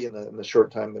already in the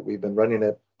short time that we've been running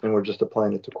it, and we're just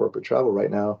applying it to corporate travel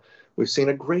right now, we've seen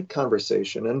a great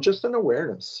conversation and just an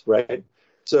awareness, right?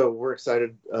 So we're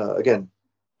excited, again,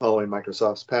 following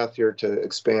Microsoft's path here to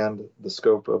expand the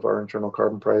scope of our internal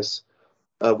carbon price.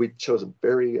 We chose a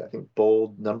very, I think,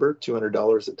 bold number,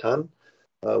 $200 a ton,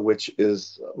 which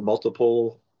is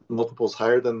multiples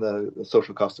higher than the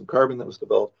social cost of carbon that was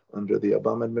developed under the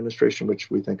Obama administration, which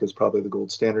we think is probably the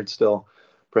gold standard still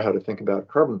for how to think about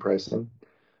carbon pricing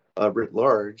writ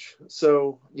large.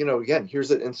 So, again,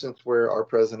 here's an instance where our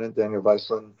president, Daniel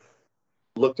Weissland,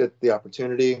 looked at the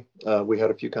opportunity. We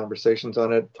had a few conversations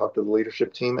on it, talked to the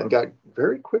leadership team, and got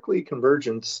very quickly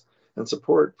convergence and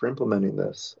support for implementing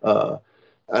this.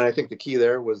 And I think the key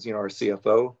there was, our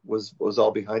CFO was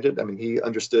all behind it. I mean, he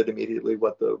understood immediately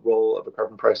what the role of a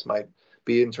carbon price might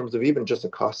be in terms of even just a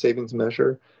cost savings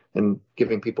measure, and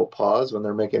giving people pause when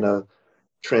they're making a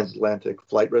transatlantic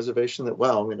flight reservation that,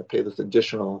 wow, I'm going to pay this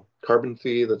additional carbon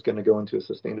fee that's going to go into a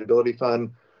sustainability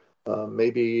fund.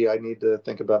 Maybe I need to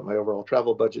think about my overall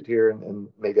travel budget here, and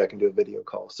maybe I can do a video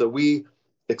call. So we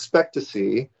expect to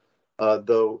see,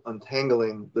 though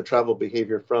untangling the travel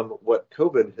behavior from what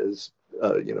COVID has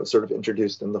sort of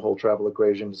introduced in the whole travel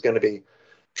equation, is going to be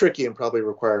tricky and probably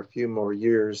require a few more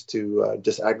years to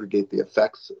disaggregate the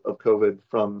effects of COVID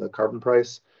from the carbon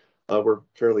price. We're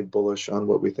fairly bullish on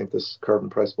what we think this carbon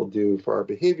price will do for our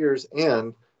behaviors.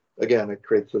 And again, it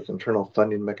creates this internal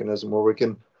funding mechanism where we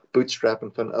can bootstrap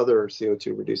and fund other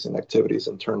CO2 reducing activities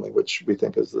internally, which we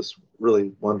think is this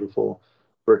really wonderful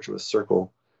virtuous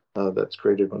circle that's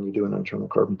created when you do an internal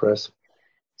carbon price.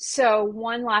 So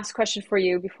one last question for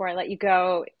you before I let you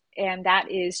go. And that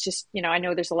is just, I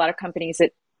know there's a lot of companies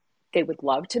that they would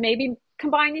love to maybe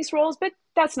combine these roles, but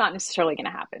that's not necessarily going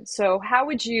to happen. So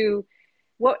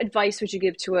what advice would you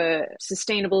give to a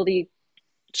sustainability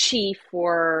chief,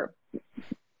 or,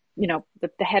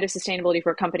 the head of sustainability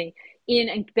for a company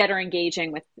in better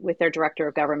engaging with their director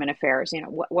of government affairs?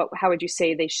 How would you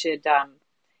say they should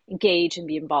engage and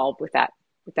be involved with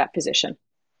that position?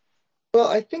 Well,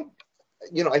 I think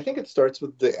it starts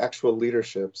with the actual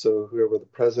leadership. So whoever the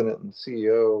president and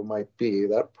CEO might be,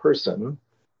 that person,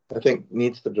 I think,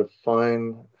 needs to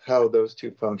define how those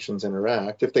two functions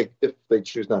interact if they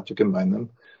choose not to combine them.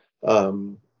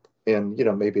 And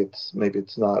maybe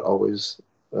it's not always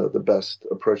the best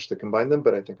approach to combine them,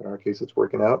 but I think in our case it's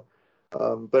working out.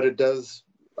 But it does,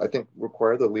 I think,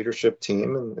 require the leadership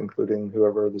team, including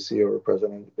whoever the CEO or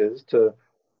president is, to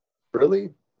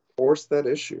really force that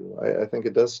issue. I think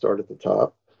it does start at the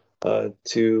top,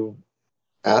 to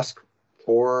ask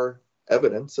for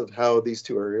evidence of how these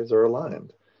two areas are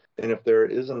aligned. And if there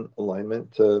is an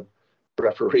alignment, to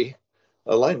referee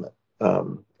alignment.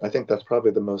 I think that's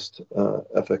probably the most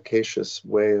efficacious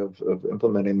way of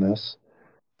implementing this.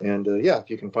 And if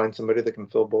you can find somebody that can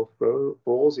fill both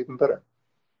roles, even better.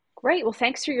 Great. Well,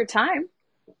 thanks for your time.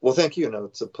 Well, thank you.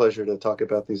 It's a pleasure to talk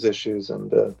about these issues,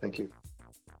 and thank you.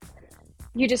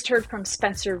 You just heard from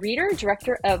Spencer Reeder,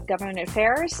 Director of Government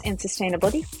Affairs and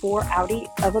Sustainability for Audi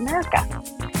of America.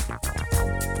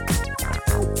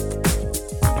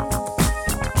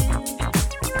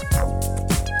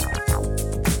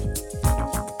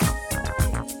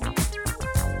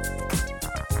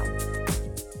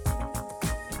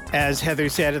 As Heather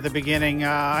said at the beginning,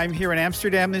 I'm here in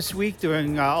Amsterdam this week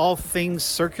doing all things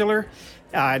circular,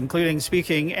 including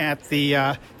speaking at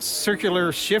the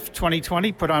Circular Shift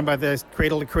 2020 put on by the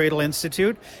Cradle to Cradle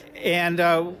Institute. And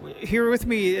here with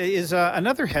me is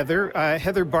another Heather,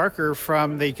 Heather Barker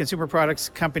from the consumer products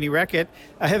company Reckitt.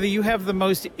 Heather, you have the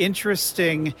most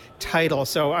interesting title,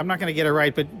 so I'm not going to get it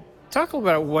right, but talk a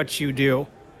little about what you do.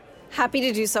 Happy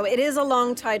to do so. It is a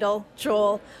long title,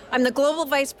 Joel. I'm the Global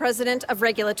Vice President of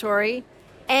Regulatory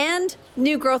and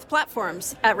New Growth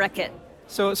Platforms at Reckitt.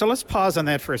 So let's pause on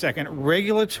that for a second.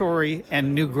 Regulatory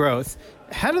and new growth.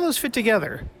 How do those fit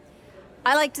together?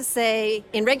 I like to say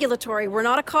in regulatory, we're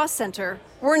not a cost center,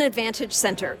 we're an advantage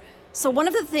center. So one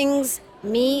of the things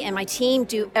me and my team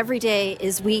do every day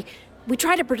is we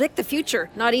try to predict the future.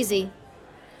 Not easy.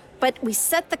 But we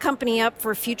set the company up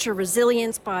for future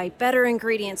resilience by better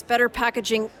ingredients, better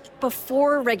packaging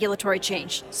before regulatory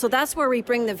change. So that's where we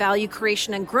bring the value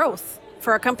creation and growth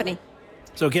for our company.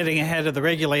 So getting ahead of the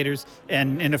regulators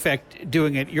and, in effect,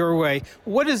 doing it your way.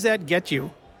 What does that get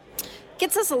you?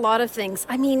 Gets us a lot of things.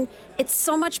 I mean, it's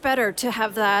so much better to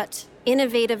have that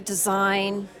innovative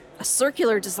design, a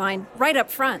circular design right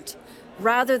up front,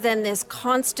 rather than this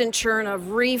constant churn of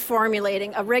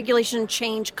reformulating. A regulation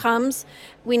change comes,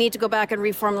 we need to go back and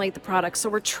reformulate the product. So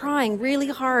we're trying really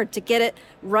hard to get it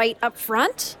right up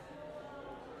front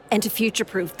and to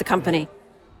future-proof the company.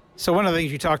 So one of the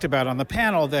things you talked about on the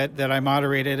panel that I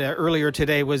moderated earlier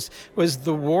today was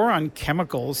the war on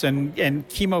chemicals and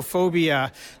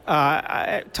chemophobia.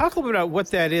 Talk a little bit about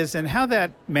what that is and how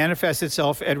that manifests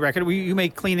itself at Reckitt. You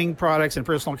make cleaning products and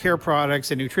personal care products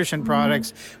and nutrition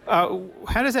products.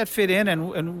 How does that fit in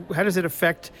and how does it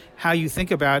affect how you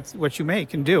think about what you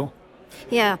make and do?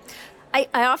 Yeah. I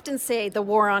often say the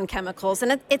war on chemicals,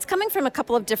 and it's coming from a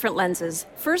couple of different lenses.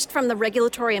 First, from the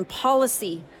regulatory and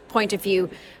policy point of view,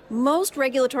 most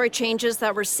regulatory changes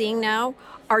that we're seeing now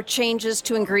are changes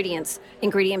to ingredients,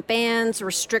 ingredient bans,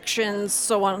 restrictions,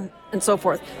 so on and so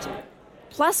forth.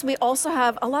 Plus, we also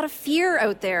have a lot of fear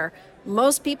out there.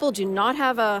 Most people do not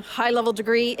have a high-level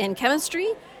degree in chemistry.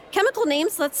 Chemical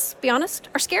names, let's be honest,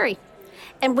 are scary.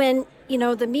 And when,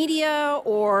 the media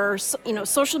or,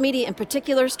 social media in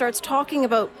particular starts talking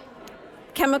about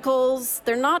chemicals,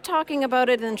 they're not talking about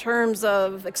it in terms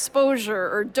of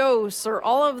exposure or dose or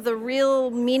all of the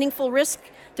real meaningful risk.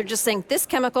 They're just saying this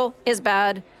chemical is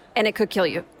bad and it could kill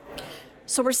you.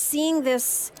 So we're seeing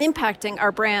this impacting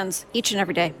our brands each and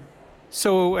every day.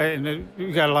 So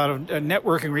we've got a lot of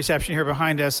networking reception here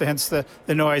behind us, hence the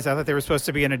noise. I thought they were supposed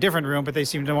to be in a different room, but they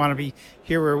seem to want to be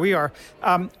here where we are.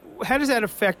 How does that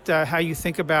affect how you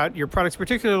think about your products,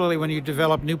 particularly when you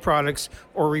develop new products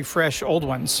or refresh old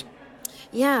ones?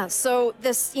 Yeah, so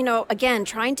this, again,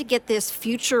 trying to get this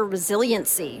future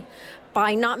resiliency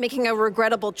by not making a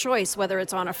regrettable choice, whether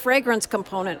it's on a fragrance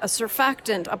component, a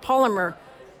surfactant, a polymer.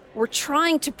 We're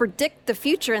trying to predict the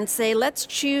future and say, let's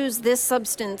choose this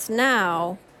substance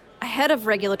now ahead of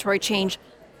regulatory change.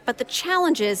 But the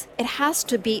challenge is it has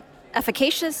to be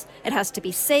efficacious, it has to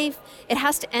be safe, it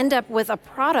has to end up with a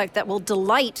product that will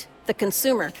delight the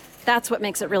consumer. That's what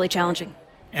makes it really challenging.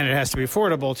 And it has to be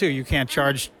affordable, too. You can't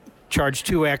charge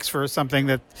 2X for something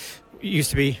that used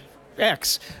to be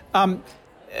X.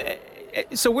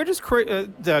 So where does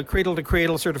the Cradle to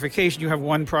Cradle certification, you have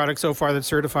one product so far that's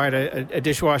certified, a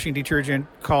dishwashing detergent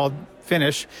called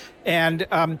Finish. And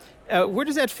where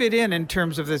does that fit in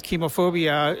terms of this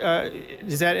chemophobia?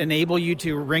 Does that enable you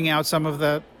to wring out some of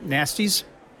the nasties?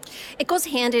 It goes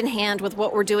hand in hand with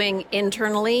what we're doing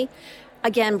internally.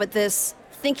 Again, with this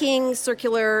thinking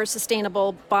circular,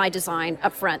 sustainable by design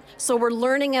up front. So we're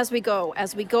learning as we go.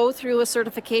 As we go through a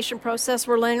certification process,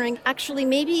 we're learning, actually,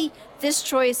 maybe this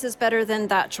choice is better than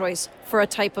that choice for a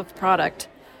type of product.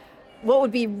 What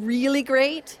would be really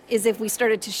great is if we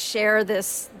started to share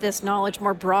this knowledge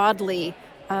more broadly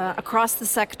across the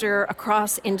sector,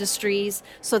 across industries,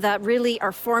 so that really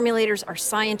our formulators, our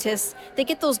scientists, they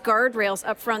get those guardrails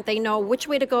up front. They know which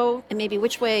way to go and maybe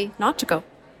which way not to go.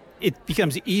 It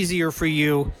becomes easier for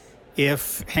you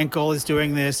if Henkel is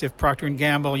doing this, if Procter &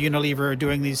 Gamble, Unilever are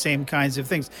doing these same kinds of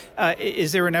things.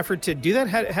 Is there an effort to do that?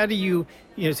 How do you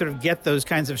sort of get those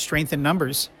kinds of strength in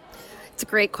numbers? It's a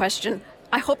great question.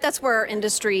 I hope that's where our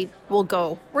industry will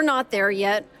go. We're not there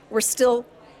yet. We're still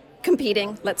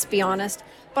competing, let's be honest.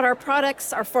 But our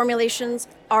products, our formulations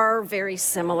are very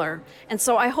similar. And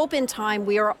so I hope in time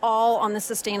we are all on the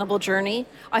sustainable journey.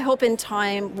 I hope in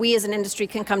time we as an industry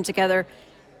can come together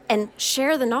and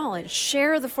share the knowledge,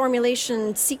 share the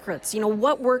formulation secrets,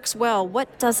 what works well,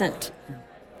 what doesn't.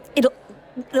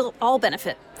 It'll all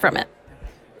benefit from it.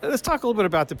 Let's talk a little bit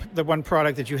about the one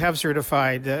product that you have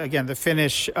certified, again, the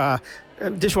Finish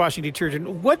dishwashing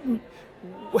detergent.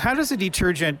 How does a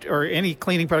detergent or any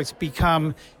cleaning products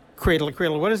become cradle to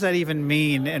cradle? What does that even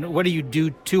mean, and what do you do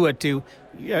to it to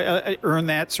earn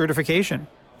that certification?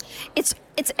 It's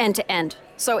end to end.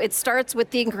 So it starts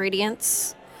with the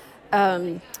ingredients.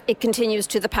 It continues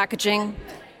to the packaging,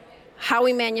 how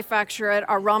we manufacture it,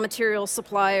 our raw material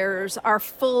suppliers, our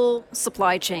full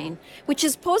supply chain, which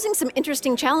is posing some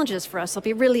interesting challenges for us. I'll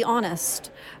be really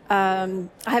honest. I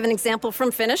have an example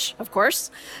from Finish, of course,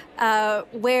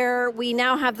 where we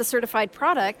now have the certified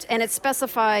product and it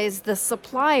specifies the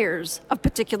suppliers of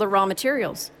particular raw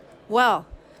materials. Well,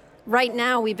 right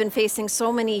now we've been facing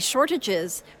so many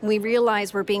shortages, and we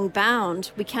realize we're being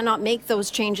bound. We cannot make those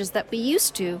changes that we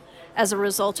used to as a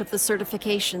result of the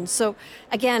certification. So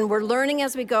again, we're learning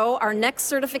as we go. Our next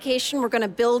certification, we're going to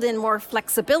build in more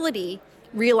flexibility,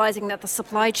 realizing that the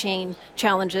supply chain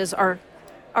challenges are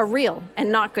real and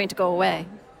not going to go away.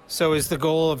 So is the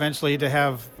goal eventually to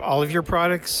have all of your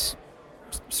products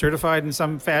certified in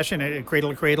some fashion, cradle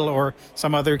to cradle or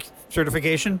some other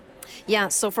certification? Yeah,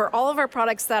 so for all of our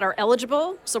products that are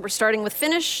eligible, so we're starting with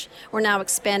Finish, we're now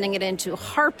expanding it into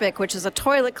Harpic, which is a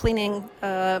toilet cleaning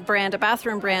brand, a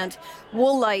bathroom brand,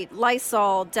 Woolite,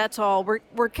 Lysol, Dettol,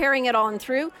 we're carrying it on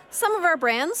through. Some of our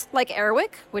brands, like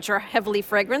Airwick, which are heavily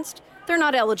fragranced, they're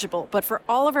not eligible, but for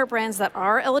all of our brands that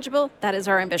are eligible, that is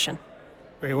our ambition.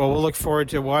 Great, well, we'll look forward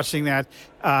to watching that.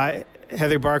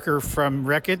 Heather Barker from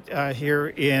Reckitt here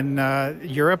in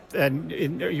Europe, and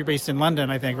you're based in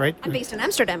London, I think, right? I'm based in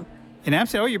Amsterdam. In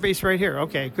Amsterdam? Oh, you're based right here.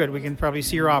 Okay, good. We can probably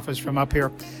see your office from up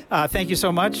here. Thank you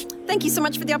so much. Thank you so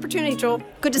much for the opportunity, Joel.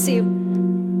 Good to see you.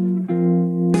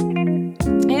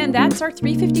 And that's our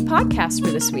 350 podcast for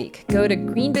this week. Go to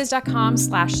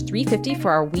greenbiz.com/350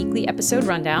 for our weekly episode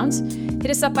rundowns.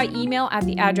 Hit us up by email at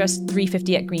the address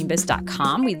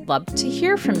 350@greenbiz.com. We'd love to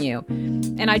hear from you.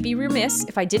 And I'd be remiss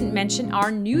if I didn't mention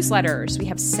our newsletters. We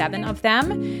have 7 of them,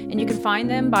 and you can find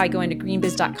them by going to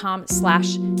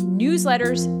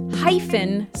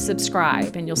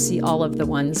greenbiz.com/newsletters-subscribe, and you'll see all of the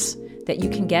ones that you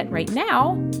can get right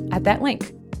now at that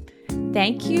link.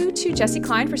 Thank you to Jesse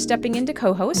Klein for stepping in to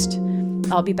co-host.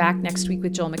 I'll be back next week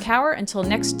with Joel McCower. Until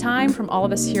next time, from all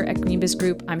of us here at GreenBiz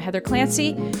Group, I'm Heather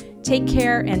Clancy. Take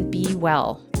care and be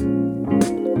well.